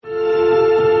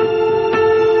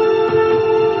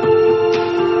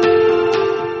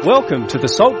Welcome to the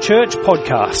Salt Church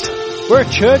podcast. We're a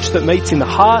church that meets in the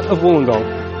heart of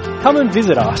Wollongong. Come and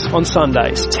visit us on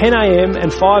Sundays, 10 a.m.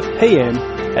 and 5 p.m.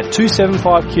 at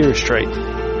 275 Kira Street.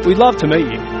 We'd love to meet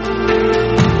you.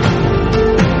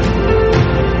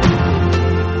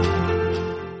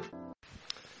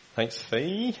 Thanks,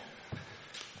 Fee.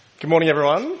 Good morning,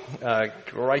 everyone.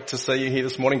 Great to see you here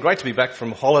this morning. Great to be back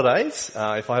from holidays.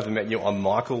 If I haven't met you, I'm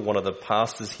Michael, one of the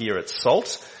pastors here at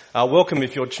Salt. Welcome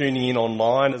if you're tuning in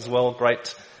online as well.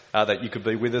 Great that you could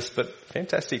be with us, but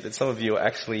fantastic that some of you are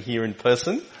actually here in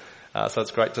person. So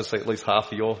it's great to see at least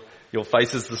half of your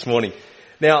faces this morning.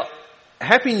 Now,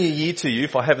 Happy New Year to you,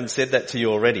 if I haven't said that to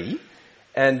you already.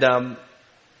 And I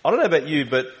don't know about you,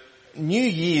 but New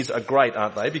Years are great,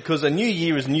 aren't they? Because a new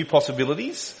year is new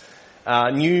possibilities,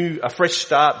 a fresh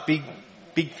start,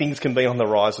 big things can be on the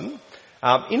horizon.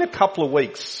 In a couple of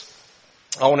weeks,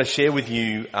 I want to share with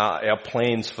you our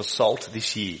plans for Salt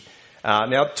this year.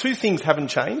 Now, two things haven't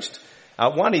changed.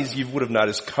 One is you would have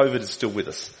noticed COVID is still with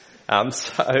us.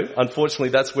 So unfortunately,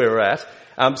 that's where we're at.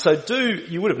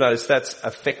 You would have noticed that's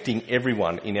affecting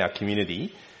everyone in our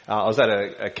community. I was at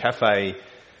a cafe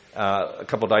a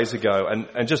couple of days ago,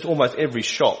 and just almost every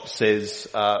shop says,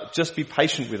 just be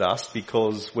patient with us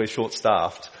because we're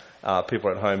short-staffed. People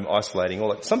are at home isolating.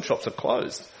 Some shops are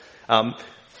closed.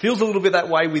 Feels a little bit that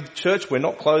way with church. We're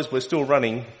not closed, we're still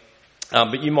running.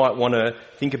 But you might want to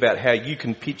think about how you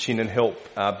can pitch in and help,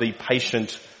 be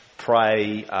patient,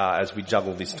 pray, as we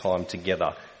juggle this time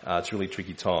together. It's a really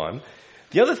tricky time.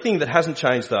 The other thing that hasn't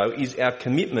changed though is our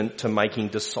commitment to making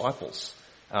disciples.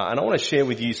 And I want to share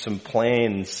with you some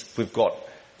plans we've got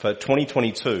for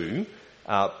 2022,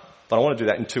 but I want to do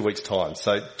that in 2 weeks' time.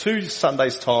 So 2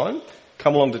 Sundays' time,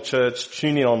 come along to church,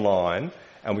 tune in online,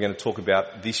 and we're going to talk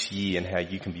about this year and how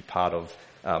you can be part of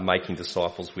making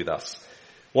disciples with us.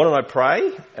 Why don't I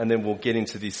pray, and then we'll get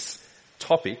into this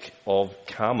topic of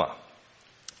karma.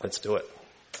 Let's do it.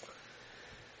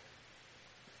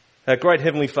 Our great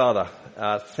Heavenly Father,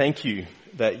 thank you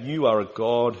that you are a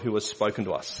God who has spoken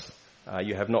to us.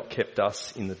 You have not kept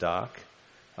us in the dark.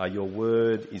 Your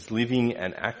word is living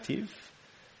and active.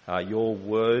 Your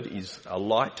word is a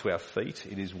light to our feet.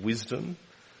 It is wisdom.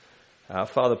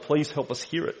 Father, please help us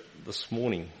hear it this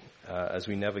morning as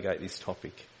we navigate this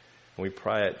topic. And we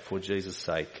pray it for Jesus'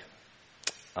 sake.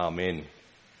 Amen.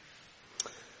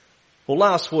 Well,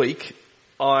 last week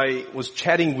I was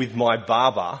chatting with my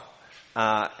barber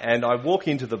and I walk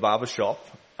into the barber shop,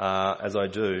 as I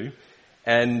do,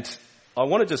 and I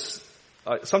want to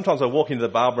sometimes I walk into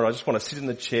the barber and I just want to sit in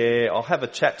the chair. I'll have a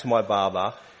chat to my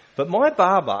barber. But my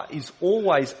barber is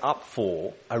always up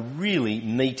for a really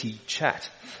meaty chat.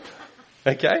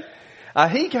 Okay?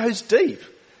 He goes deep.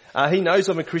 He knows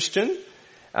I'm a Christian.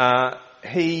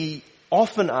 He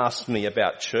often asks me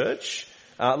about church.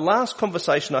 Last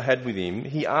conversation I had with him,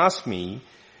 he asked me,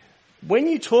 when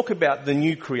you talk about the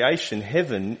new creation,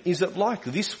 heaven, is it like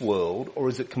this world or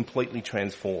is it completely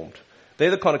transformed? They're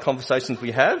the kind of conversations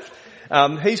we have.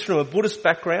 He's from a Buddhist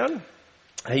background.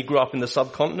 He grew up in the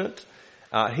subcontinent.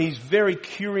 He's very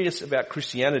curious about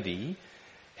Christianity.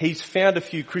 He's found a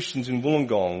few Christians in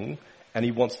Wollongong and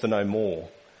he wants to know more.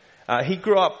 He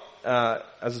grew up,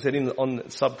 as I said, on the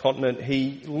subcontinent.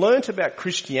 He learnt about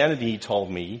Christianity, he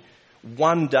told me,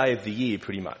 one day of the year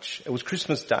pretty much. It was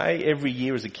Christmas Day every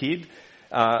year as a kid.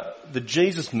 The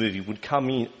Jesus movie would come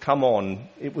on.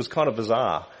 It was kind of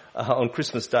bizarre. On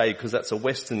Christmas Day, because that's a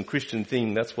Western Christian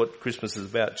thing. That's what Christmas is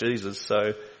about, Jesus.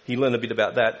 So he learned a bit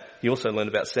about that. He also learned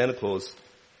about Santa Claus.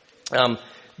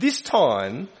 This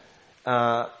time,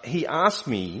 he asked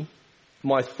me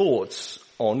my thoughts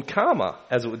on karma,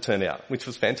 as it would turn out, which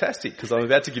was fantastic, because I'm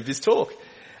about to give this talk.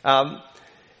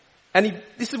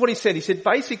 This is what he said. He said,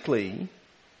 basically,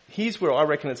 here's where I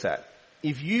reckon it's at.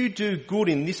 If you do good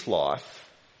in this life,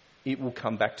 it will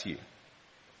come back to you.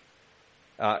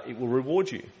 It will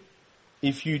reward you.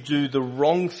 If you do the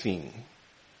wrong thing,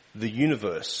 the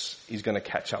universe is going to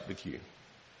catch up with you.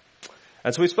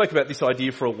 And so we spoke about this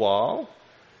idea for a while,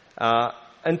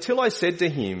 until I said to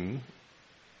him,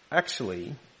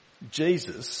 actually,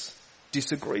 Jesus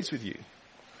disagrees with you.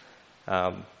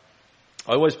 I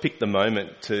always pick the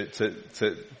moment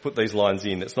to put these lines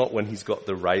in. It's not when he's got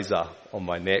the razor on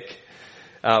my neck.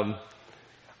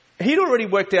 He'd already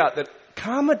worked out that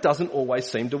karma doesn't always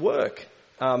seem to work.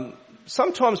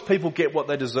 Sometimes people get what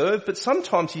they deserve, but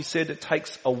sometimes, he said, it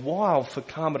takes a while for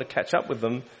karma to catch up with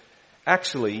them.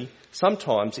 Actually,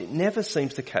 sometimes it never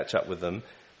seems to catch up with them.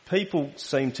 People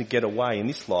seem to get away in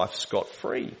this life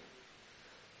scot-free.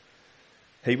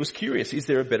 He was curious, is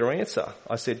there a better answer?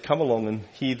 I said, come along and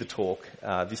hear the talk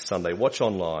this Sunday. Watch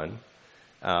online.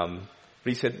 But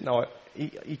he said, no,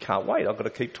 he can't wait. I've got to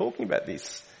keep talking about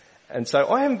this. And so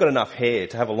I haven't got enough hair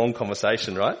to have a long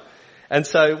conversation, right? And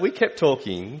so we kept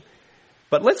talking,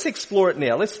 but let's explore it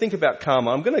now. Let's think about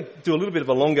karma. I'm going to do a little bit of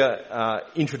a longer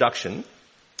introduction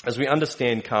as we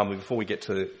understand karma before we get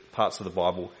to parts of the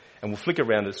Bible. And we'll flick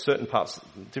around to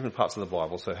different parts of the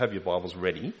Bible, so have your Bibles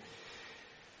ready.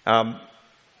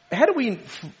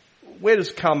 Where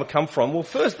does karma come from? Well,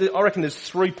 first, I reckon there's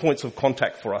 3 points of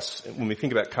contact for us when we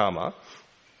think about karma.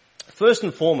 First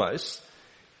and foremost,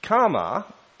 karma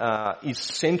is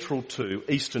central to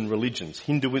Eastern religions,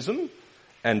 Hinduism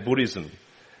and Buddhism.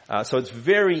 So it's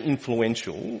very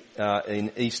influential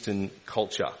in Eastern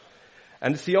culture.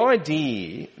 And it's the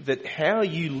idea that how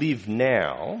you live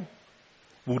now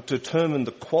will determine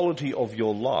the quality of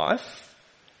your life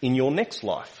in your next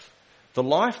life. The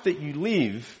life that you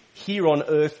live here on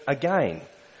earth again.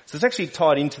 So it's actually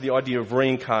tied into the idea of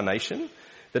reincarnation,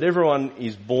 that everyone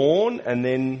is born and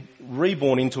then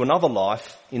reborn into another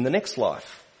life in the next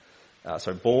life.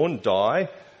 So born, die,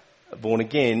 born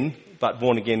again, but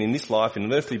born again in this life in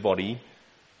an earthly body,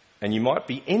 and you might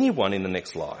be anyone in the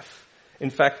next life. In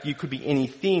fact, you could be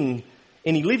anything,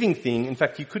 any living thing. In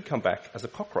fact, you could come back as a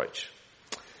cockroach.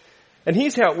 And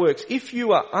here's how it works. If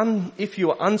you are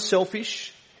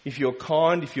unselfish, if you're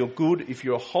kind, if you're good, if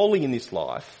you're holy in this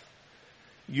life,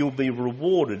 you'll be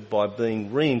rewarded by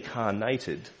being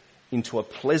reincarnated into a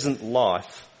pleasant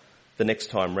life the next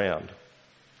time round.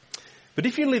 But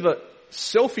if you live a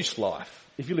selfish life,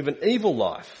 if you live an evil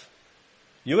life,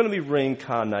 you're going to be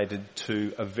reincarnated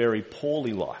to a very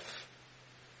poorly life,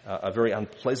 a very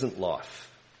unpleasant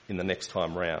life in the next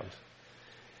time round.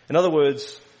 In other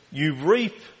words, you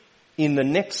reap in the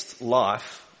next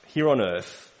life here on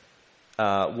earth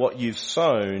what you've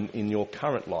sown in your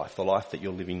current life, the life that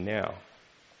you're living now.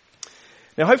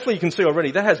 Now, hopefully you can see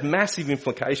already that has massive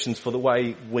implications for the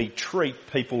way we treat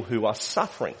people who are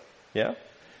suffering, yeah?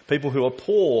 People who are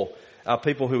poor,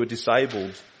 people who are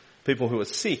disabled, people who are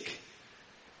sick.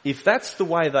 If that's the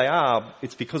way they are,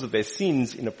 it's because of their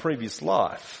sins in a previous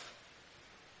life.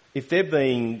 If they're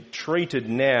being treated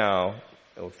now,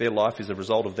 or if their life is a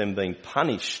result of them being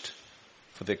punished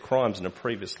for their crimes in a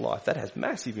previous life, that has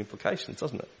massive implications,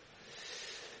 doesn't it?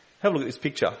 Have a look at this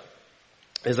picture.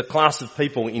 There's a class of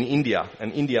people in India,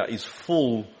 and India is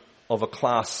full of a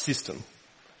class system.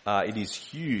 It is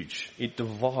huge. It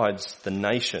divides the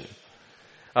nation.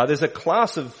 There's a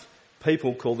class of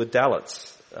people called the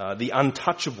Dalits, the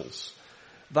untouchables.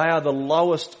 They are the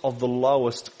lowest of the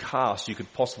lowest caste you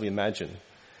could possibly imagine.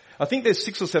 I think there's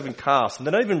 6 or 7 castes, and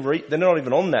they're not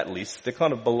even on that list. They're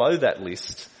kind of below that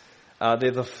list.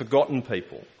 They're the forgotten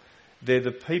people. They're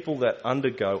the people that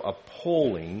undergo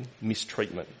appalling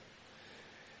mistreatment.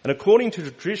 And according to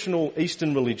traditional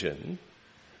Eastern religion,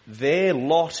 their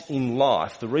lot in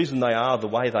life, the reason they are the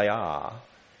way they are,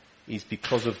 is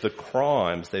because of the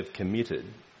crimes they've committed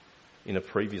in a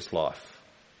previous life.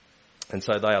 And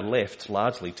so they are left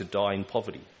largely to die in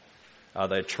poverty.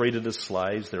 They're treated as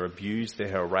slaves, they're abused, they're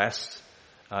harassed,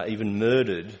 even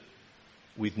murdered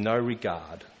with no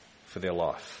regard for their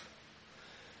life.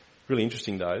 Really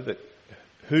interesting though that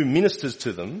who ministers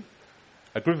to them,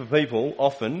 a group of people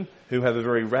often who have a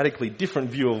very radically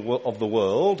different view of the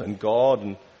world and God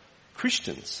and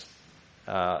Christians,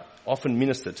 often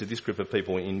minister to this group of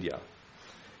people in India.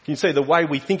 Can you see the way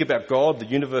we think about God, the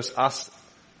universe, us,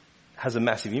 has a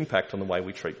massive impact on the way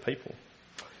we treat people?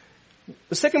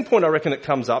 The second point I reckon that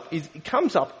comes up is it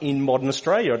comes up in modern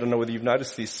Australia. I don't know whether you've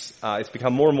noticed this. It's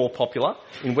become more and more popular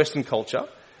in Western culture,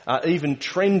 even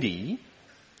trendy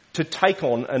to take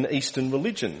on an Eastern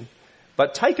religion,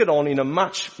 but take it on in a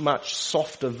much, much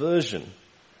softer version.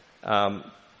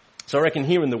 So I reckon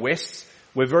here in the West,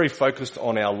 we're very focused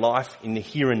on our life in the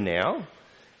here and now.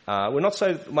 We're not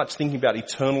so much thinking about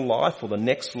eternal life or the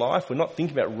next life. We're not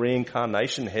thinking about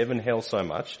reincarnation, heaven, hell so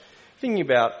much. Thinking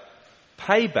about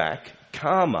payback,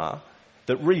 karma,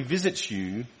 that revisits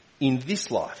you in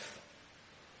this life.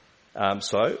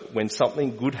 So when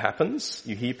something good happens,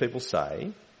 you hear people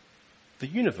say, the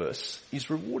universe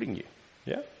is rewarding you.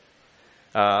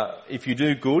 Yeah. If you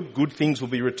do good things will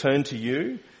be returned to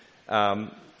you.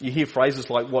 You hear phrases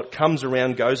like, what comes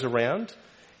around goes around.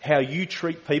 How you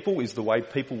treat people is the way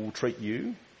people will treat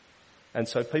you. And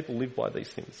so people live by these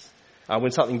things.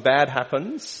 When something bad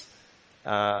happens,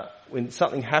 when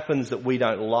something happens that we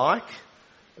don't like,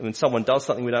 when someone does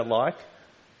something we don't like,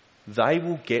 they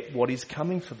will get what is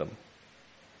coming for them.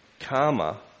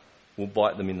 Karma will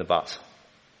bite them in the butt.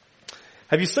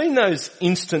 Have you seen those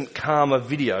instant karma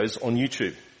videos on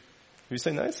YouTube? Have you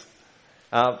seen those?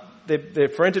 They're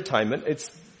for entertainment. It's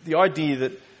the idea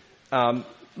that,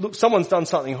 look, someone's done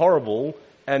something horrible,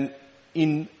 and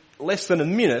in less than a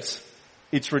minute,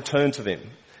 it's returned to them.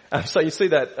 So you see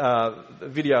that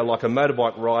video like a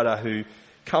motorbike rider who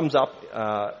comes up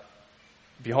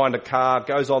behind a car,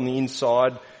 goes on the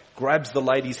inside, grabs the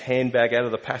lady's handbag out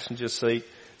of the passenger seat,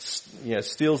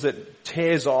 steals it,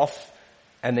 tears off,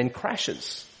 and then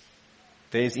crashes.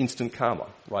 There's instant karma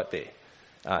right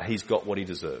there. He's got what he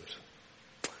deserved.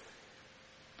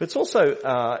 But it's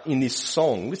also in this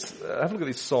song. Have a look at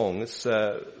this song. It's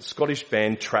Scottish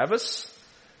band Travis.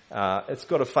 It's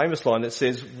got a famous line that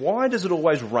says, "Why does it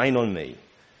always rain on me?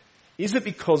 Is it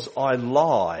because I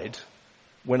lied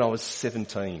when I was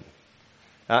 17?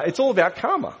 It's all about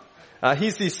karma.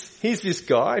 Here's this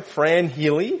guy, Fran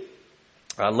Healy,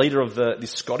 leader of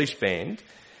this Scottish band,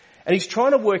 and he's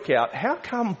trying to work out how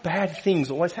come bad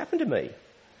things always happen to me.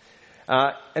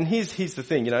 And here's the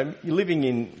thing, you're living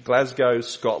in Glasgow,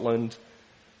 Scotland.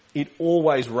 It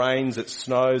always rains, it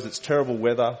snows, it's terrible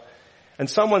weather. And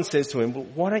someone says to him, "Well,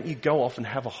 why don't you go off and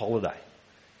have a holiday?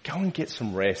 Go and get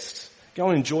some rest. Go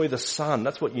and enjoy the sun.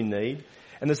 That's what you need."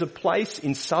 And there's a place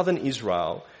in southern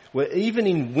Israel where even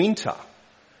in winter,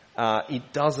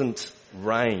 it doesn't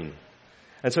rain.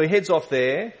 And so he heads off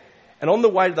there, and on the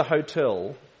way to the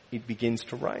hotel, it begins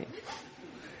to rain.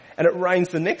 And it rains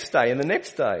the next day and the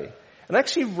next day. And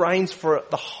actually rains for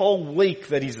the whole week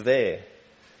that he's there.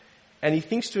 And he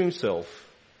thinks to himself,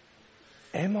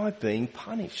 am I being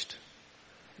punished?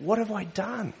 What have I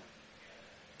done?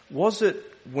 Was it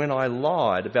when I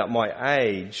lied about my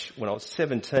age when I was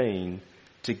 17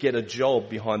 to get a job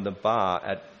behind the bar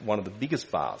at one of the biggest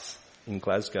bars in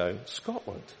Glasgow,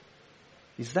 Scotland?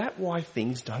 Is that why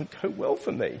things don't go well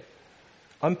for me?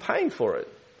 I'm paying for it.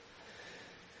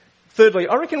 Thirdly,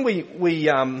 I reckon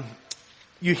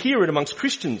you hear it amongst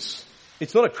Christians.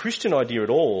 It's not a Christian idea at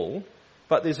all,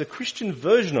 but there's a Christian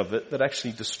version of it that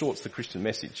actually distorts the Christian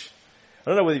message.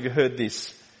 I don't know whether you've heard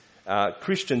this.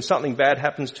 Christian, something bad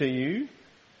happens to you,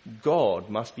 God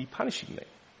must be punishing me.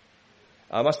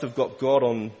 I must have got God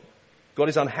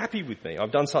is unhappy with me.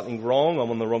 I've done something wrong.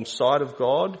 I'm on the wrong side of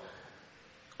God.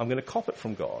 I'm going to cop it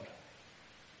from God.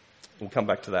 We'll come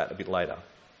back to that a bit later.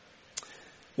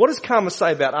 What does karma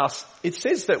say about us? It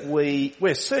says that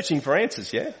we're searching for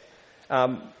answers, yeah?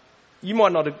 You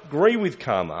might not agree with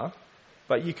karma,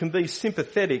 but you can be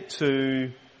sympathetic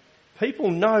to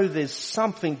people know there's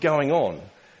something going on.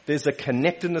 There's a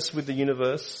connectedness with the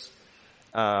universe.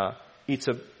 It's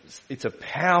a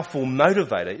powerful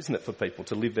motivator, isn't it, for people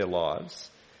to live their lives?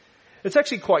 It's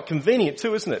actually quite convenient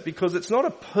too, isn't it? Because it's not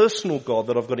a personal God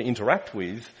that I've got to interact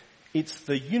with. It's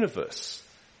the universe.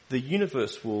 The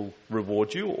universe will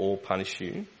reward you or punish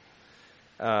you.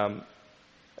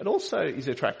 It also is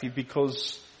attractive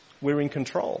because we're in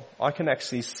control. I can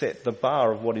actually set the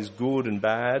bar of what is good and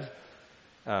bad.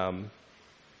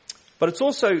 But it's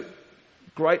also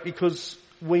great because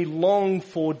we long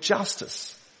for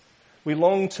justice. We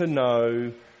long to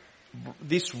know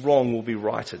this wrong will be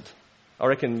righted. I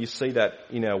reckon you see that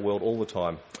in our world all the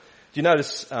time. Do you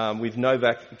notice with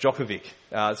Novak Djokovic,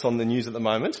 it's on the news at the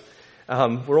moment.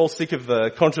 We're all sick of the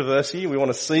controversy. We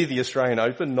want to see the Australian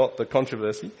Open, not the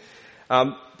controversy.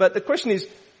 But the question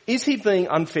is he being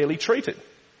unfairly treated?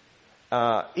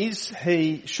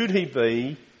 Should he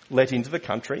be let into the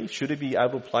country? Should he be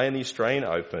able to play in the Australian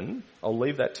Open? I'll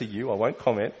leave that to you. I won't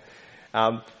comment.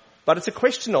 But it's a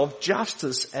question of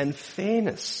justice and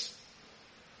fairness.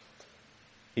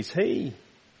 Is he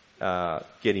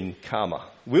getting karma?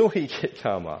 Will he get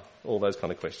karma? All those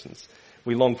kind of questions.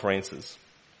 We long for answers.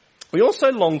 We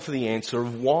also long for the answer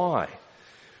of why.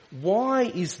 Why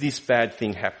is this bad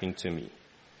thing happening to me?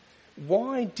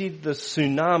 Why did the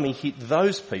tsunami hit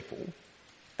those people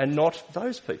and not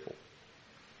those people?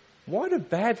 Why do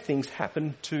bad things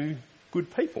happen to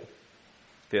good people?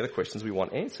 They're the questions we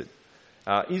want answered.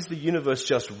 Is the universe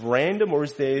just random, or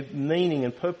is there meaning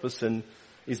and purpose, and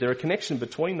is there a connection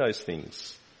between those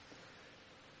things?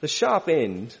 The sharp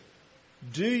end,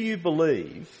 do you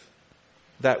believe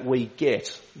that we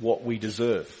get what we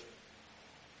deserve?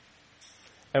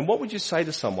 And what would you say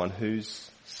to someone who's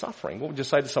suffering? What would you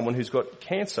say to someone who's got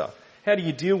cancer? How do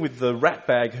you deal with the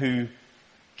ratbag who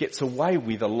gets away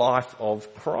with a life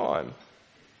of crime?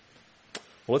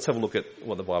 Well, let's have a look at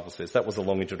what the Bible says. That was a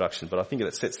long introduction, but I think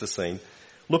that sets the scene.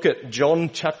 Look at John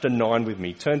chapter 9 with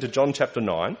me. Turn to John chapter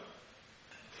 9,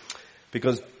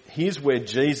 because here's where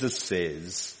Jesus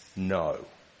says no.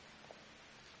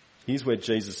 Here's where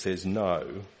Jesus says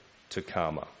no to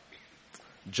karma.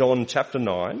 John chapter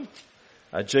 9,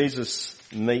 Jesus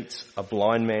meets a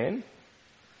blind man.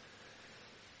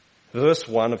 Verse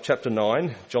 1 of chapter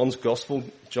 9, John's Gospel,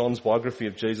 John's biography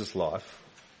of Jesus' life.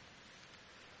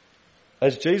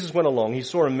 As Jesus went along, he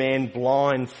saw a man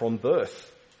blind from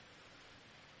birth.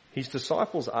 his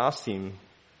disciples asked him,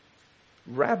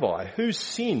 "Rabbi, who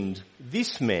sinned,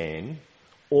 this man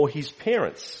or his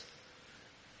parents,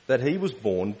 that he was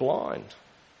born blind?"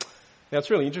 Now it's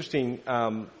really interesting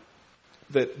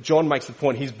that John makes the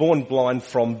point he's born blind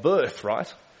from birth,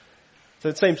 right? So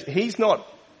it seems he's not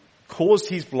caused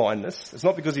his blindness. It's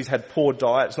not because he's had poor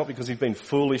diet. It's not because he's been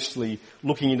foolishly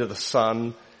looking into the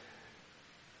sun.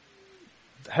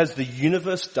 Has the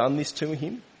universe done this to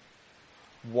him?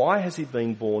 Why has he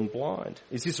been born blind?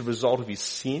 Is this a result of his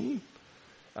sin?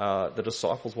 The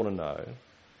disciples want to know.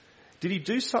 Did he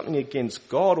do something against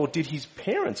God, or did his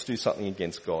parents do something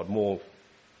against God, more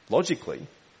logically,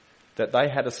 that they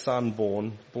had a son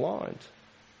born blind?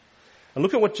 And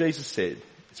look at what Jesus said.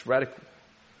 It's radical.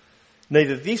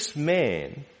 Neither this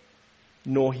man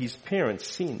nor his parents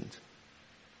sinned,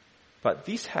 but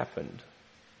this happened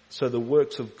so the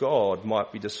works of God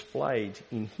might be displayed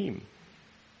in him.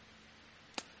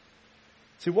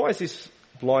 See, why is this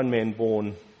blind man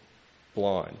born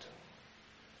blind?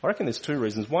 I reckon there's two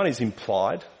reasons. One is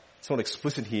implied. It's not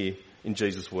explicit here in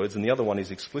Jesus' words, and the other one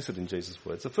is explicit in Jesus'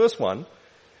 words. The first one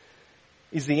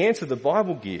is the answer the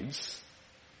Bible gives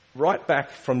right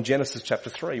back from Genesis chapter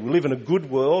 3. We live in a good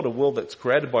world, a world that's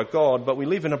created by God, but we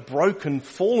live in a broken,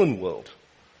 fallen world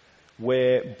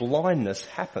where blindness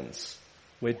happens,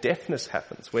 where deafness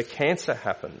happens, where cancer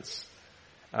happens.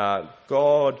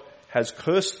 God has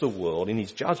cursed the world in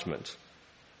his judgment.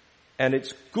 And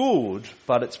it's good,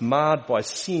 but it's marred by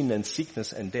sin and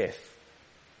sickness and death.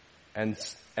 And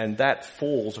that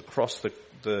falls across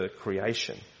the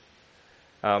creation.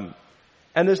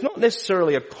 And there's not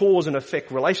necessarily a cause and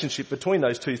effect relationship between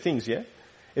those two things, yeah?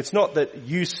 It's not that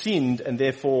you sinned and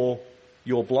therefore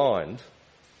you're blind.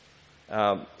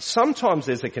 Sometimes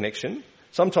there's a connection.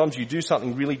 Sometimes you do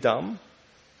something really dumb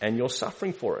and you're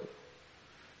suffering for it.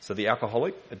 So the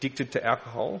alcoholic, addicted to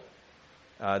alcohol,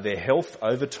 their health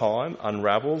over time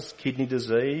unravels, kidney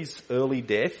disease, early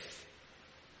death.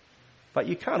 But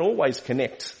you can't always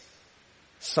connect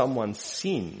someone's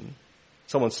sin,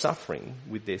 someone's suffering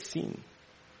with their sin.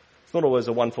 It's not always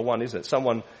a one-for-one, is it?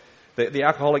 The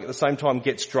alcoholic at the same time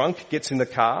gets drunk, gets in the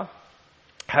car,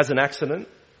 has an accident,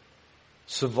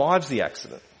 survives the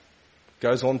accident,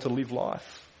 goes on to live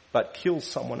life, but kills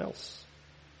someone else.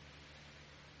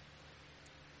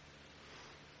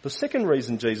 The second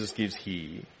reason Jesus gives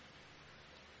here,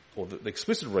 or the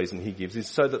explicit reason he gives, is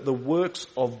so that the works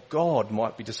of God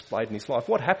might be displayed in his life.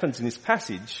 What happens in this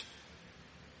passage,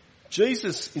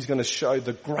 Jesus is going to show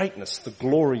the greatness, the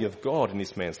glory of God in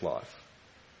this man's life.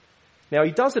 Now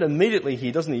he does it immediately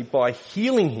here, doesn't he, by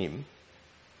healing him.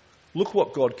 Look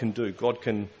what God can do. God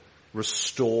can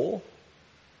restore.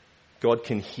 God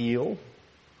can heal.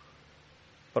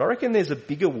 But I reckon there's a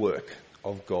bigger work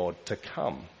of God to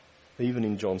come, even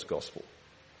in John's Gospel.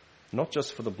 Not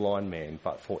just for the blind man,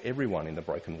 but for everyone in the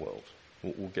broken world.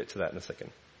 We'll get to that in a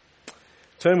second.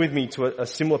 Turn with me to a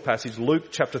similar passage, Luke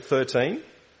chapter 13.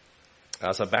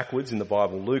 So backwards in the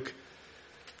Bible, Luke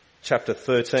chapter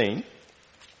 13.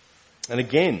 And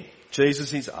again,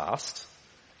 Jesus is asked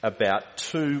about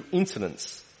two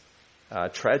incidents,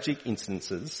 tragic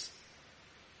instances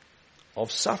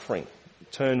of suffering.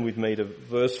 Turn with me to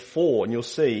verse 4 and you'll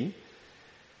see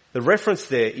the reference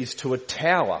there is to a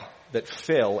tower that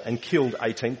fell and killed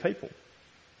 18 people.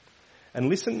 And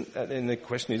listen, and the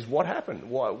question is, what happened?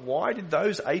 Why did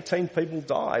those 18 people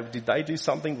die? Did they do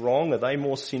something wrong? Are they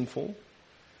more sinful?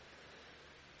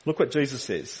 Look what Jesus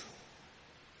says.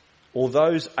 Or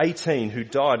those 18 who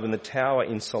died when the tower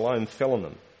in Siloam fell on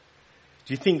them,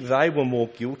 do you think they were more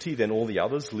guilty than all the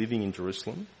others living in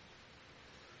Jerusalem?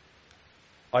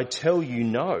 I tell you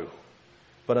no,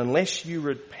 but unless you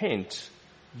repent,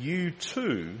 you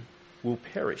too will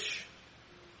perish.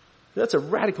 That's a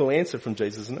radical answer from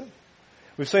Jesus, isn't it?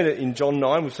 We've seen it in John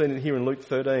 9, we've seen it here in Luke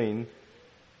 13.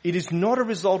 It is not a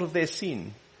result of their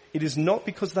sin. It is not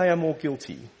because they are more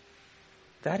guilty.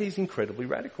 That is incredibly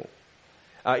radical.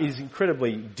 It is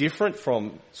incredibly different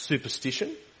from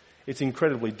superstition. It's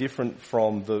incredibly different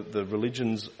from the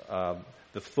religions,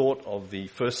 the thought of the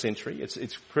first century. It's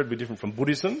incredibly different from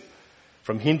Buddhism,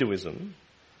 from Hinduism.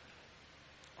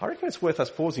 I reckon it's worth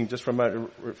us pausing just for a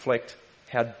moment to reflect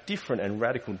how different and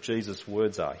radical Jesus'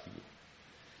 words are here.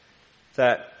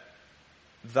 That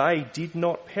they did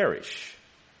not perish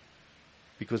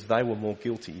because they were more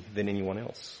guilty than anyone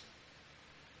else.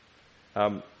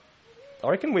 I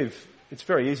reckon it's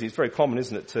very easy, it's very common,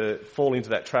 isn't it, to fall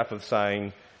into that trap of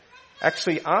saying,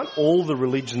 actually, aren't all the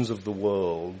religions of the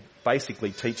world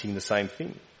basically teaching the same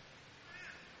thing?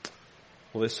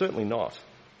 Well, they're certainly not.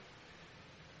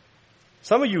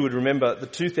 Some of you would remember the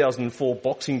 2004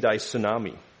 Boxing Day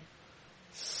tsunami.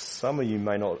 Some of you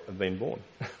may not have been born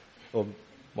or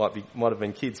might have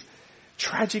been kids.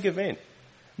 Tragic event.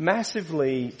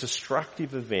 Massively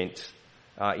destructive event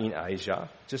in Asia,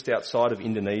 just outside of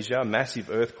Indonesia.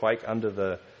 Massive earthquake under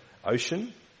the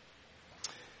ocean.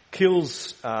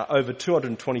 Kills over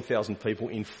 220,000 people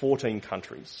in 14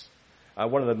 countries.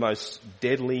 One of the most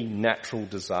deadly natural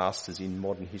disasters in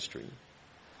modern history.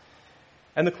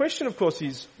 And the question, of course,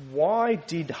 is why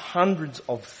did hundreds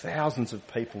of thousands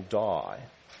of people die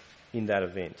in that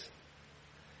event?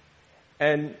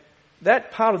 And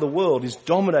that part of the world is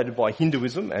dominated by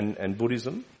Hinduism and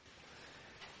Buddhism.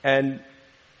 And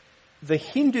the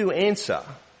Hindu answer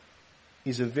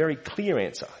is a very clear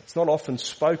answer. It's not often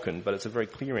spoken, but it's a very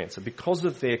clear answer. Because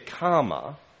of their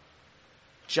karma,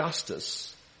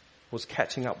 justice was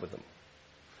catching up with them.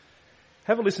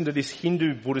 Have a listen to this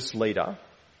Hindu Buddhist leader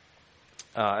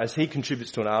as he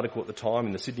contributes to an article at the time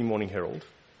in the Sydney Morning Herald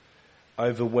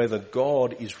over whether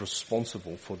God is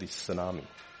responsible for this tsunami.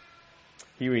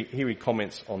 Here he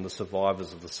comments on the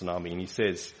survivors of the tsunami, and he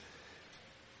says,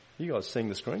 you guys seeing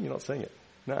the screen? You're not seeing it?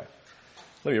 No.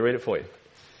 Let me read it for you.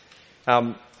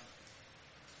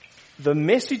 The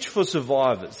message for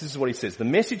survivors, this is what he says, the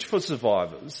message for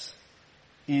survivors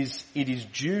is it is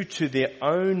due to their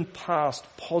own past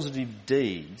positive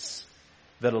deeds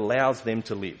that allows them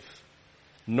to live,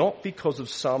 not because of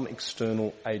some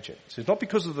external agent. So it's not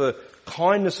because of the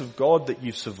kindness of God that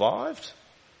you've survived,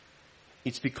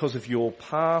 it's because of your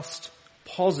past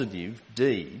positive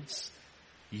deeds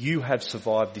you have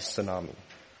survived this tsunami.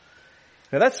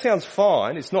 Now that sounds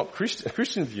fine, it's not a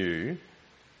Christian view,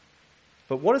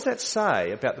 but what does that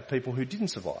say about the people who didn't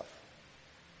survive?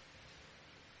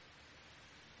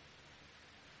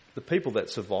 The people that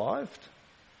survived,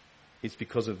 it's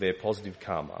because of their positive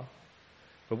karma.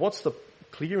 But what's the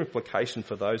clear implication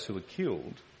for those who were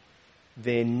killed?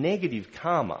 Their negative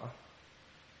karma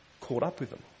caught up with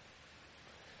them.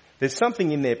 There's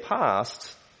something in their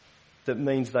past that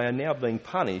means they are now being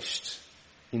punished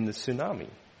in the tsunami.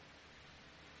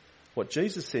 What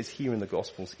Jesus says here in the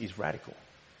Gospels is radical.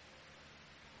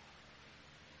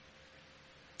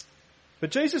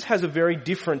 But Jesus has a very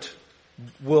different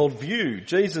worldview.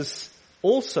 Jesus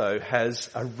also has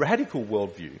a radical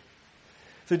worldview.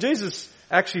 So Jesus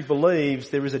actually believes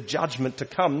there is a judgment to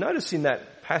come. Notice in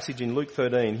that passage in Luke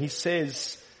 13, he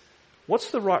says,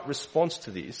 what's the right response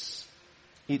to this?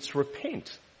 It's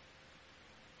repent.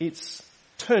 It's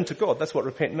turn to God. That's what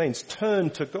repent means. Turn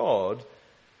to God,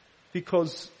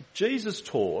 because Jesus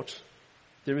taught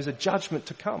there is a judgment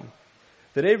to come.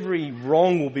 That every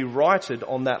wrong will be righted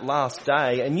on that last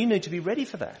day, and you need to be ready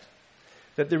for that.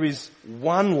 That there is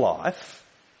one life,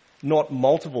 not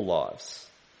multiple lives.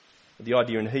 The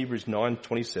idea in Hebrews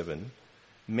 9:27,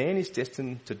 man is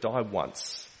destined to die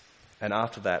once, and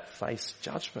after that face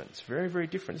judgment. It's very, very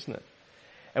different, isn't it?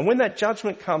 And when that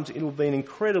judgment comes, it will be an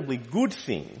incredibly good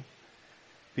thing,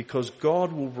 because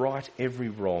God will right every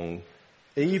wrong.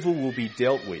 Evil will be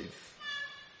dealt with.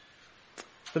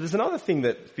 But there's another thing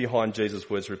that's behind Jesus'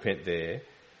 words, repent there,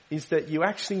 is that you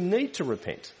actually need to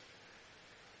repent.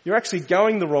 You're actually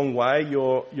going the wrong way.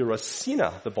 You're a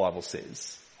sinner, the Bible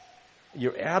says.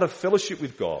 You're out of fellowship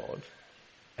with God,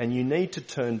 and you need to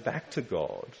turn back to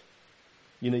God.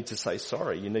 You need to say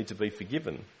sorry. You need to be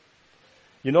forgiven.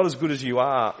 You're not as good as you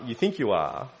think you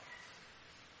are.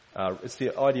 It's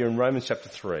the idea in Romans chapter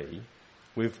 3.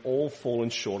 We've all fallen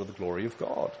short of the glory of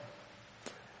God.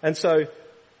 And so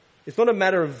it's not a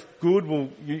matter of good.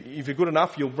 If you're good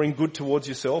enough, you'll bring good towards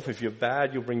yourself. If you're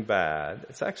bad, you'll bring bad.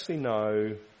 It's actually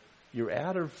no, you're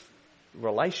out of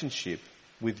relationship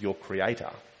with your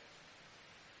Creator.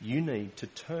 You need to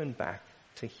turn back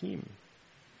to Him.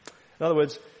 In other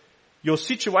words, your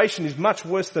situation is much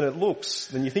worse than it looks,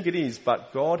 than you think it is,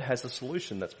 but God has a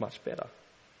solution that's much better.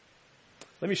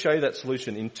 Let me show you that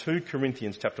solution in 2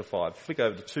 Corinthians chapter 5. Flick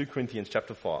over to 2 Corinthians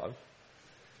chapter 5.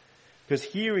 Because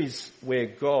here is where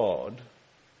God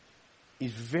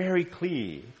is very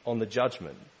clear on the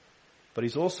judgment, but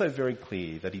He's also very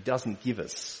clear that He doesn't give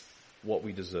us what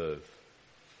we deserve.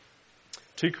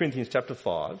 2 Corinthians chapter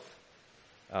 5,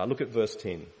 look at verse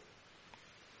 10.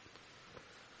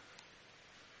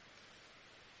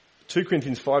 2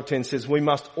 Corinthians 5:10 says, we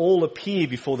must all appear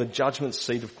before the judgment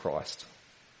seat of Christ.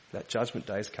 That judgment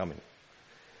day is coming.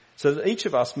 So that each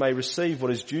of us may receive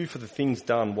what is due for the things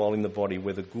done while in the body,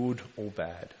 whether good or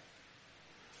bad.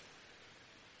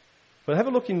 But have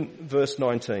a look in verse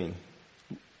 19.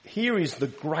 Here is the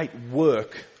great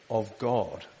work of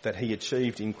God that He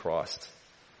achieved in Christ.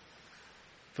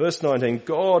 Verse 19,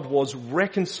 God was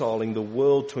reconciling the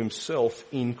world to Himself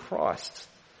in Christ,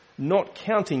 not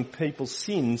counting people's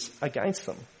sins against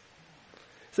them.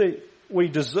 See, We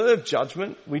deserve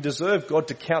judgment. We deserve God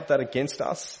to count that against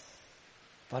us.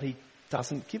 But he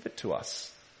doesn't give it to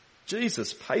us.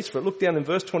 Jesus pays for it. Look down in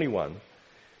verse 21.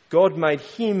 God made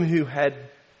him who had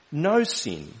no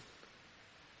sin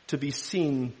to be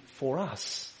sin for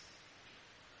us,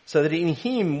 so that in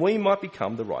him we might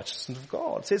become the righteousness of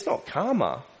God. So it's not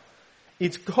karma.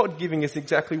 It's God giving us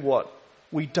exactly what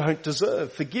we don't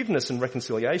deserve, forgiveness and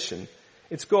reconciliation.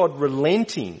 It's God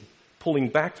relenting, pulling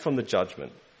back from the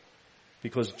judgment,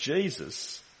 because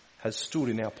Jesus has stood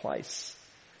in our place.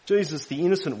 Jesus, the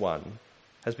innocent one,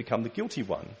 has become the guilty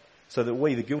one, so that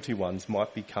we, the guilty ones,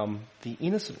 might become the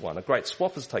innocent one. A great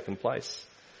swap has taken place.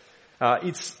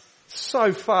 It's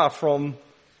so far from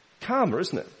karma,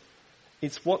 isn't it?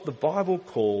 It's what the Bible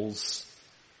calls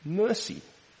mercy.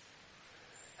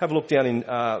 Have a look down in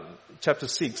chapter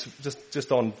 6,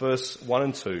 just on verse 1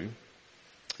 and 2.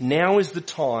 Now is the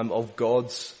time of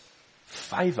God's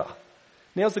favour.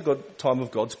 Now's the time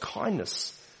of God's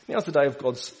kindness. Now's the day of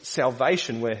God's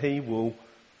salvation, where he will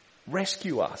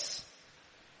rescue us.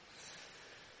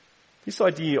 This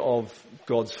idea of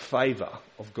God's favour,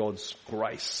 of God's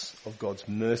grace, of God's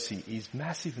mercy is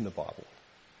massive in the Bible.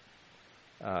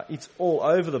 It's all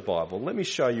over the Bible. Let me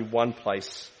show you one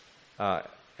place, our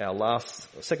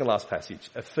second last passage,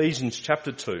 Ephesians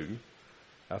chapter 2.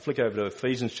 Flick over to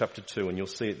Ephesians chapter 2 and you'll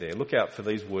see it there. Look out for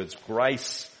these words,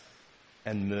 grace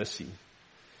and mercy.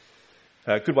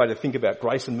 A good way to think about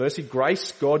grace and mercy.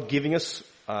 Grace, God giving us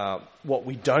what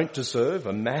we don't deserve,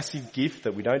 a massive gift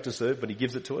that we don't deserve, but he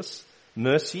gives it to us.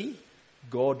 Mercy,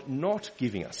 God not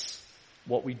giving us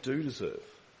what we do deserve.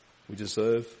 We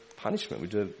deserve punishment. We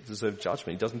deserve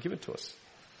judgment. He doesn't give it to us.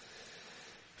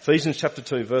 Ephesians chapter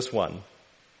 2, verse 1.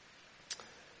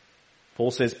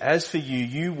 Paul says, as for you,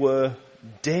 you were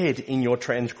dead in your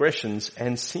transgressions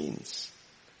and sins.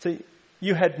 See,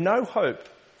 you had no hope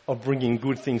of bringing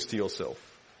good things to yourself.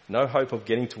 No hope of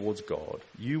getting towards God.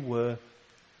 You were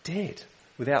dead,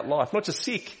 without life. Not just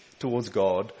sick towards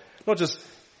God. Not just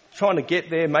trying to get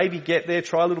there, maybe get there,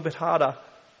 try a little bit harder.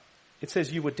 It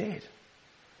says you were dead.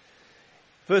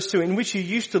 Verse 2, in which you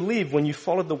used to live when you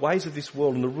followed the ways of this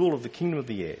world and the rule of the kingdom of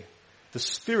the air, the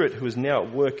spirit who is now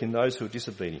at work in those who are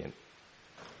disobedient.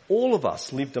 All of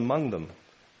us lived among them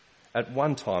at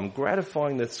one time,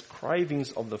 gratifying the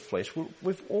cravings of the flesh.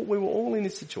 We were all in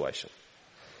this situation.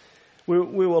 We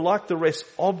were like the rest,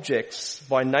 objects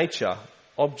by nature,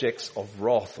 objects of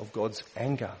wrath, of God's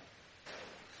anger.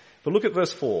 But look at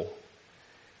verse 4.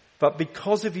 But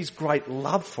because of his great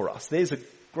love for us, there's a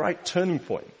great turning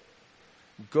point.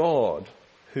 God,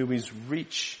 who is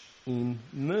rich in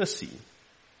mercy,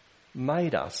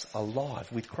 made us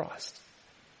alive with Christ.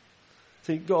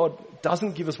 See, God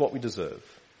doesn't give us what we deserve.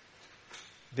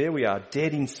 There we are,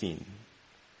 dead in sin.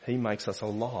 He makes us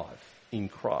alive in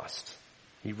Christ.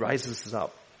 He raises us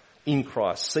up in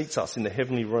Christ, seats us in the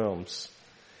heavenly realms.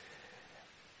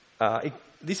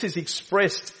 This is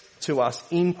expressed to us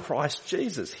in Christ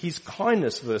Jesus. His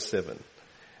kindness, verse 7.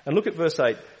 And look at verse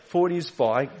 8. For it is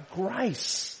by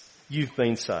grace you've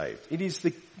been saved. It is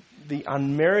the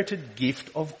unmerited gift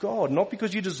of God, not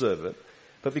because you deserve it,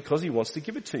 but because he wants to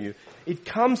give it to you. It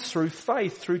comes through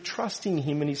faith, through trusting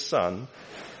him and his Son.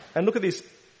 And look at this,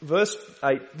 verse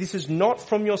 8. This is not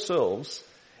from yourselves.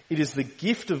 It is the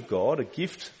gift of God, a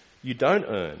gift you don't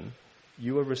earn.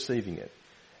 You are receiving it.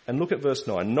 And look at verse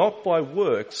 9. Not by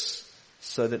works,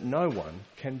 so that no one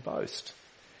can boast.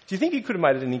 Do you think he could have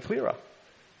made it any clearer?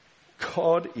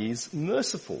 God is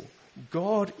merciful.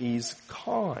 God is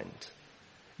kind.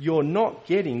 You're not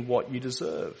getting what you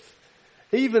deserve.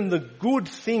 Even the good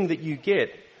thing that you get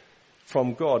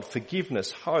from God,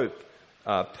 forgiveness, hope,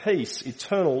 peace,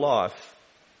 eternal life,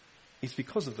 is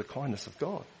because of the kindness of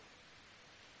God.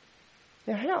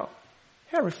 Now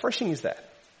how refreshing is that?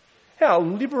 How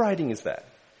liberating is that?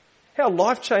 How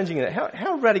life-changing is that?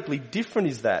 How radically different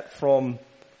is that from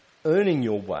earning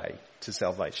your way to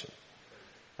salvation?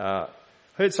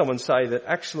 Heard someone say that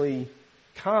actually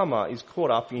karma is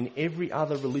caught up in every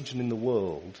other religion in the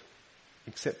world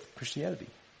except Christianity.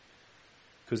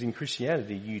 Because in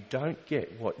Christianity you don't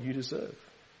get what you deserve.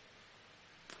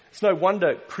 It's no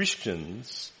wonder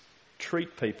Christians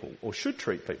treat people, or should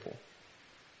treat people,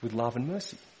 with love and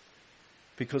mercy.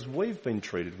 Because we've been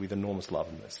treated with enormous love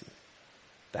and mercy.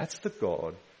 That's the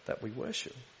God that we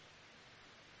worship.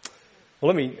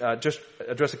 Well, let me just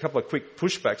address a couple of quick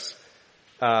pushbacks.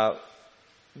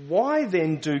 Why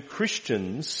then do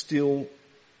Christians still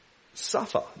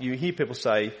suffer? You hear people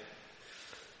say,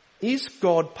 is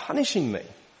God punishing me?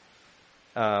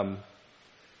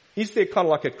 Is there kind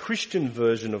of like a Christian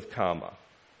version of karma?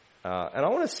 And I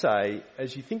want to say,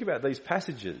 as you think about these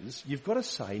passages, you've got to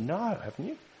say no, haven't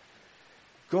you?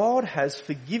 God has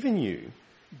forgiven you.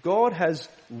 God has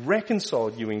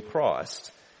reconciled you in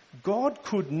Christ. God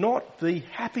could not be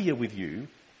happier with you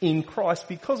in Christ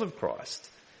because of Christ.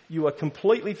 You are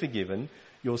completely forgiven.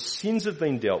 Your sins have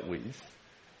been dealt with.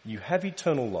 You have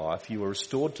eternal life. You are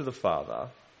restored to the Father.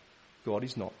 God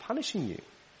is not punishing you.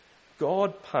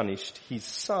 God punished his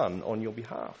Son on your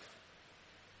behalf.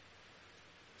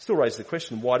 Still raises the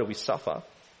question, why do we suffer?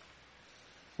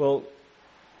 Well,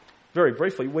 very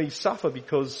briefly, we suffer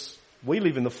because we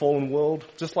live in the fallen world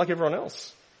just like everyone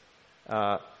else.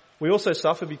 We also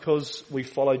suffer because we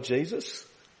follow Jesus.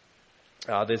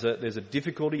 There's a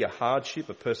difficulty, a hardship,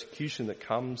 a persecution that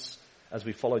comes as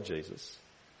we follow Jesus.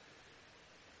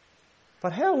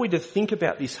 But how are we to think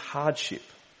about this hardship?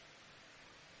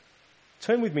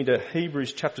 Turn with me to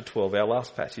Hebrews chapter 12, our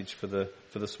last passage for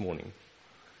this morning.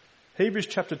 Hebrews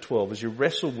chapter 12, as you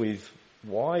wrestle with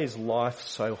why is life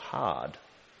so hard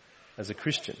as a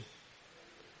Christian.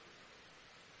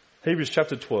 Hebrews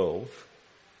chapter 12,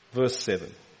 verse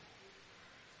 7.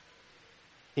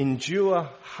 Endure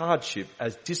hardship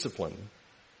as discipline.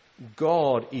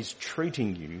 God is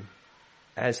treating you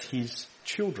as his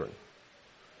children.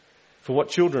 For what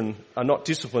children are not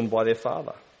disciplined by their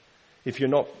father? If you're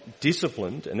not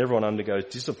disciplined, and everyone undergoes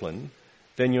discipline,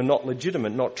 then you're not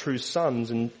legitimate, not true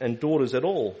sons and daughters at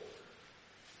all.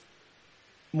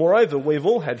 Moreover, we've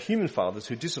all had human fathers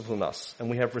who discipline us, and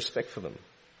we have respect for them.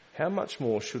 How much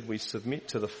more should we submit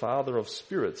to the Father of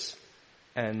spirits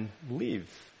and live?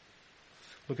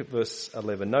 Look at verse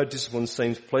 11. No discipline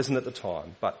seems pleasant at the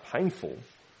time, but painful.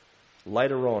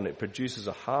 Later on, it produces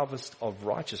a harvest of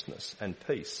righteousness and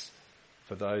peace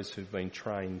for those who've been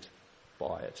trained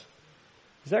by it.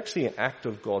 It's actually an act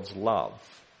of God's love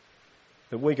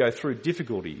that we go through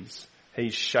difficulties.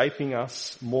 He's shaping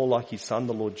us more like his Son,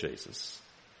 the Lord Jesus.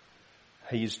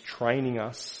 He is training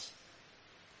us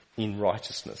in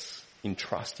righteousness, in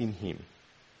trust in him,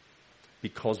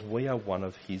 because we are one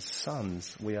of his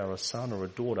sons. We are a son or a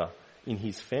daughter in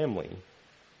his family.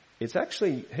 It's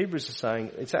actually, Hebrews is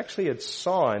saying, it's actually a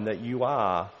sign that you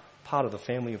are part of the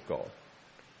family of God.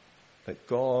 That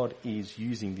God is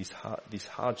using this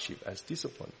hardship as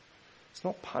discipline. It's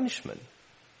not punishment.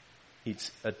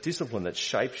 It's a discipline that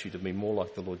shapes you to be more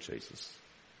like the Lord Jesus.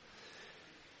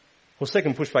 Well,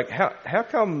 second pushback, how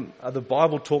come the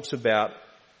Bible talks about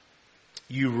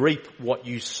you reap what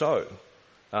you sow?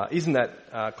 Isn't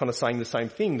that kind of saying the same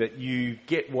thing, that you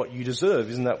get what you deserve?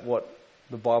 Isn't that what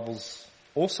the Bible's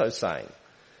also saying?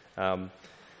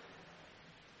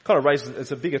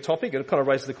 It's a bigger topic. It kind of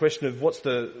raises the question of what's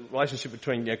the relationship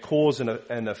between cause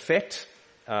and effect.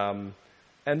 And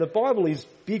the Bible is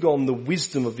big on the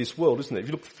wisdom of this world, isn't it? If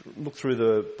you look through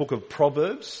the book of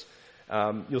Proverbs,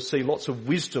 you'll see lots of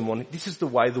wisdom on this is the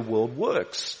way the world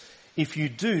works. If you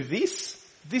do this,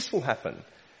 this will happen.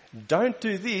 Don't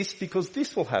do this because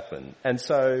this will happen. And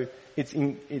so it's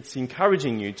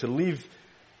encouraging you to live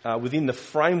within the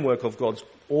framework of God's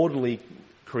orderly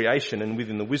creation and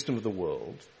within the wisdom of the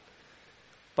world.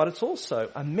 But it's also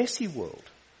a messy world.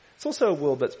 It's also a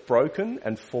world that's broken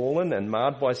and fallen and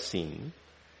marred by sin.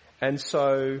 And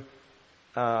so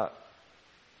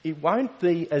it won't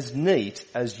be as neat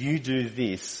as you do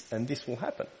this and this will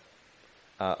happen.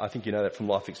 I think you know that from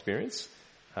life experience.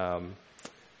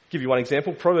 Give you one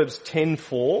example. Proverbs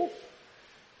 10:4.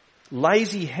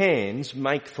 Lazy hands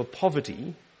make for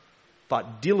poverty,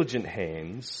 but diligent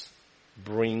hands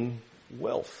bring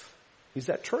wealth. Is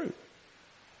that true?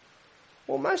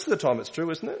 Well, most of the time it's true,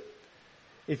 isn't it?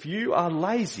 If you are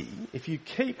lazy, if you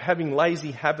keep having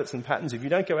lazy habits and patterns, if you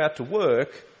don't go out to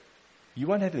work, you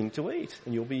won't have anything to eat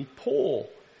and you'll be poor.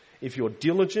 If you're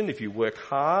diligent, if you work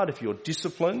hard, if you're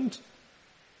disciplined,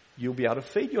 you'll be able to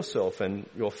feed yourself and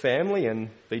your family and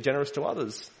be generous to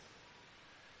others.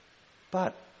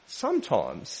 But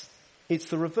sometimes it's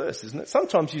the reverse, isn't it?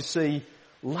 Sometimes you see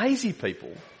lazy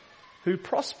people who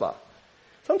prosper.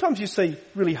 Sometimes you see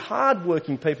really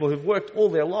hard-working people who've worked all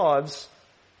their lives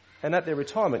and at their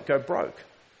retirement go broke.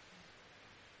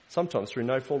 Sometimes through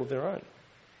no fault of their own.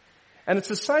 And it's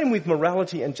the same with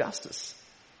morality and justice.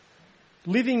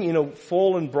 Living in a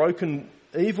fallen, broken,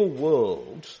 evil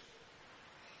world,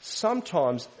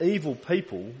 sometimes evil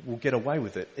people will get away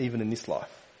with it even in this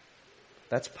life.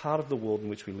 That's part of the world in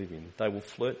which we live in. They will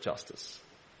flirt justice.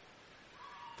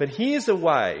 But here's a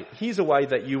way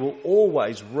that you will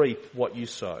always reap what you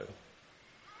sow.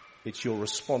 It's your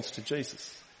response to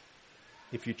Jesus.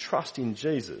 If you trust in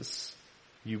Jesus,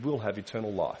 you will have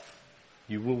eternal life.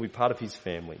 You will be part of his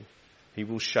family. He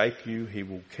will shape you. He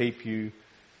will keep you.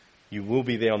 You will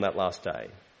be there on that last day.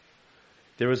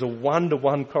 There is a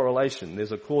one-to-one correlation.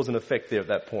 There's a cause and effect there at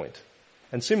that point.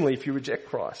 And similarly, if you reject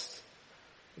Christ,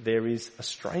 there is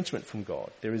estrangement from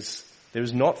God. There is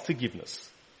not forgiveness.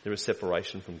 There is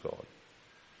separation from God.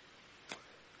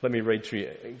 Let me read to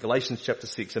you Galatians chapter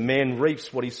 6. A man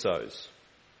reaps what he sows.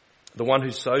 The one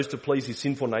who sows to please his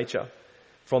sinful nature,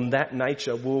 from that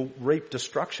nature will reap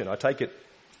destruction. I take it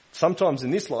sometimes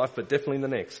in this life, but definitely in the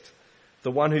next.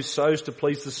 The one who sows to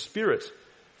please the Spirit,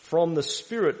 from the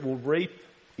Spirit will reap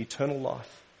eternal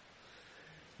life.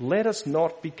 Let us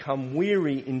not become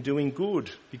weary in doing good,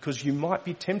 because you might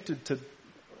be tempted to,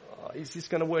 is this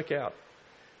going to work out?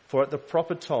 For at the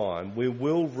proper time we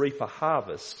will reap a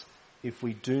harvest if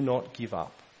we do not give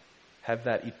up. Have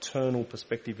that eternal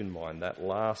perspective in mind, that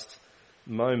last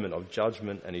moment of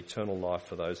judgment and eternal life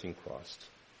for those in Christ.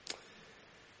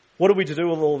 What are we to do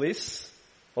with all this?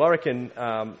 Well, I reckon,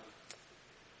 I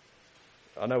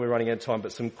know we're running out of time,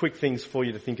 but some quick things for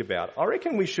you to think about. I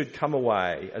reckon we should come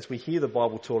away, as we hear the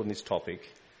Bible taught on this topic,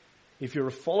 if you're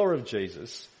a follower of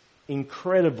Jesus,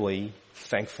 incredibly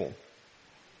thankful.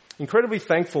 Incredibly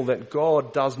thankful that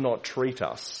God does not treat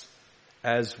us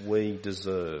as we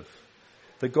deserve.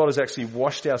 That God has actually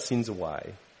washed our sins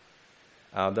away.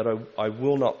 That I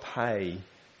will not pay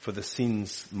for the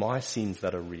sins, my sins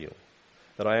that are real.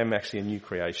 That I am actually a new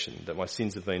creation. That my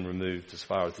sins have been removed as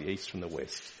far as the east from the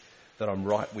west. That I'm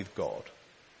right with God.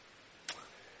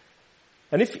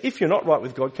 And if you're not right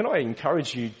with God, can I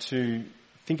encourage you to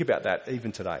think about that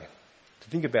even today? To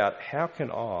think about who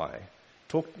can I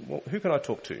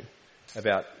talk to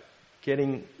about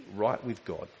getting right with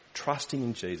God, trusting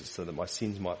in Jesus so that my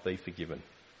sins might be forgiven.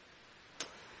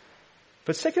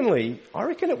 But secondly, I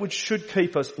reckon it should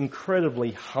keep us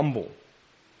incredibly humble.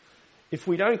 If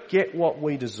we don't get what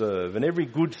we deserve, and every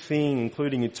good thing,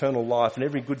 including eternal life, and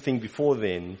every good thing before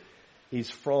then, is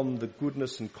from the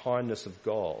goodness and kindness of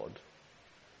God,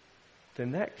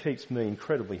 then that keeps me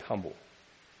incredibly humble.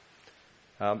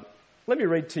 Let me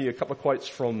read to you a couple of quotes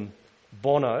from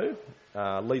Bono,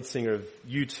 lead singer of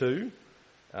U2.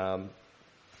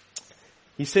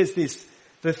 He says this: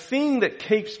 "The thing that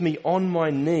keeps me on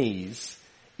my knees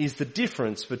is the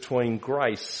difference between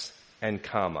grace and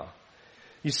karma."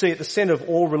 You see, at the centre of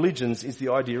all religions is the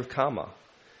idea of karma.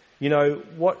 You know,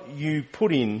 what you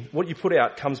put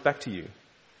out comes back to you.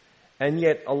 And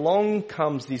yet along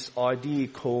comes this idea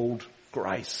called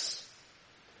grace.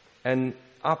 And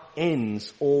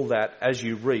upends all that: as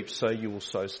you reap, so you will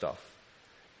sow stuff.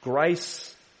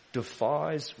 Grace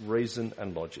defies reason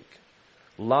and logic.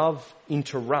 Love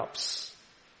interrupts,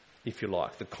 if you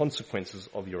like, the consequences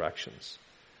of your actions.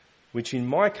 Which in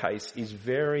my case is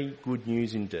very good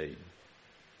news indeed,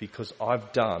 because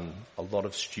I've done a lot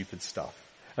of stupid stuff.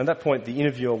 And at that point, the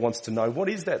interviewer wants to know, what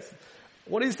is that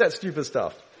stupid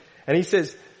stuff? And he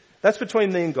says, that's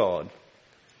between me and God.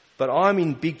 But I'm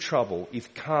in big trouble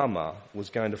if karma was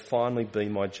going to finally be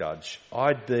my judge.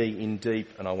 I'd be in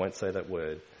deep, and I won't say that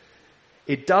word.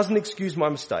 It doesn't excuse my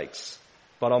mistakes,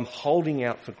 but I'm holding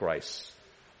out for grace.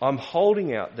 I'm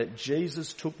holding out that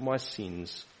Jesus took my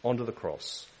sins onto the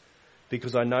cross,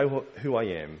 because I know who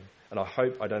I am, and I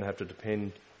hope I don't have to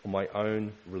depend on my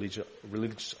own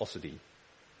religiosity.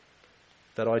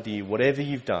 That idea, whatever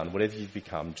you've done, whatever you've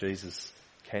become, Jesus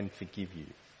can forgive you,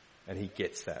 and he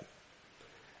gets that.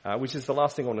 Which is the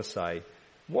last thing I want to say.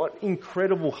 What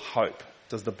incredible hope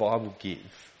does the Bible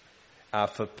give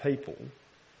for people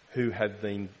who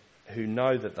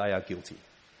know that they are guilty?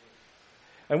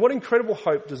 And what incredible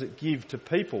hope does it give to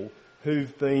people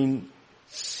who've been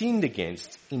sinned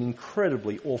against in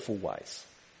incredibly awful ways?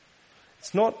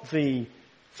 It's not the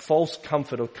false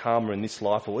comfort of karma in this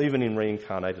life or even in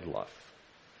reincarnated life.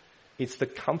 It's the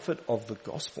comfort of the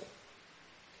gospel.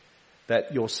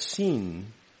 That your sin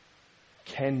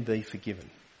can be forgiven.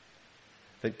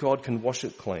 That God can wash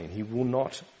it clean. He will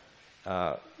not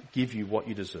give you what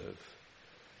you deserve.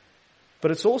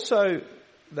 But it's also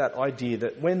that idea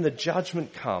that when the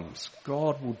judgment comes,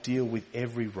 God will deal with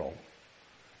every wrong.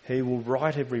 He will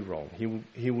right every wrong.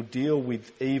 He will deal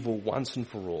with evil once and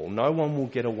for all. No one will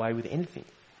get away with anything.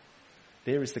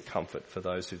 There is the comfort for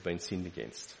those who've been sinned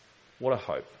against. What a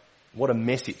hope. What a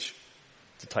message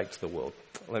to take to the world.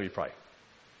 Let me pray.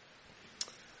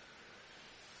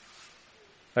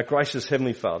 Our gracious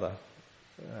Heavenly Father,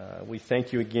 we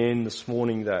thank you again this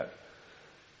morning that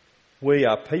we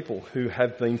are people who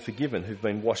have been forgiven, who've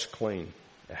been washed clean,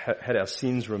 had our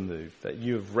sins removed, that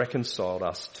you have reconciled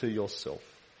us to yourself.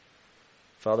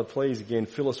 Father, please again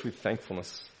fill us with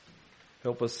thankfulness.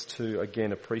 Help us to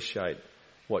again appreciate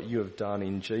what you have done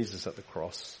in Jesus at the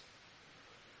cross.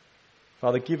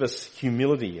 Father, give us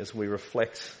humility as we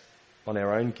reflect on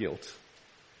our own guilt,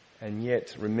 and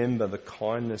yet remember the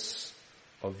kindness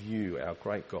of you, our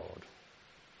great God,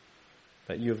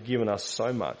 that you have given us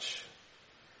so much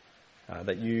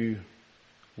that you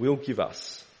will give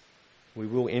us. We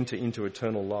will enter into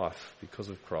eternal life because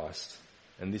of Christ.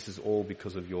 And this is all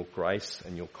because of your grace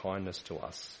and your kindness to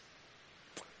us.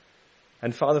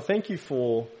 And Father, thank you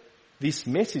for this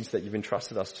message that you've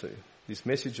entrusted us to. This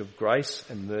message of grace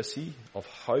and mercy, of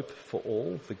hope for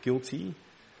all, the guilty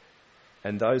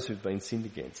and those who've been sinned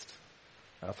against.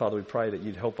 Father, we pray that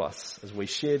you'd help us as we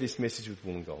share this message with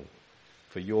Wollongong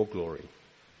for your glory.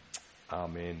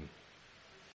 Amen.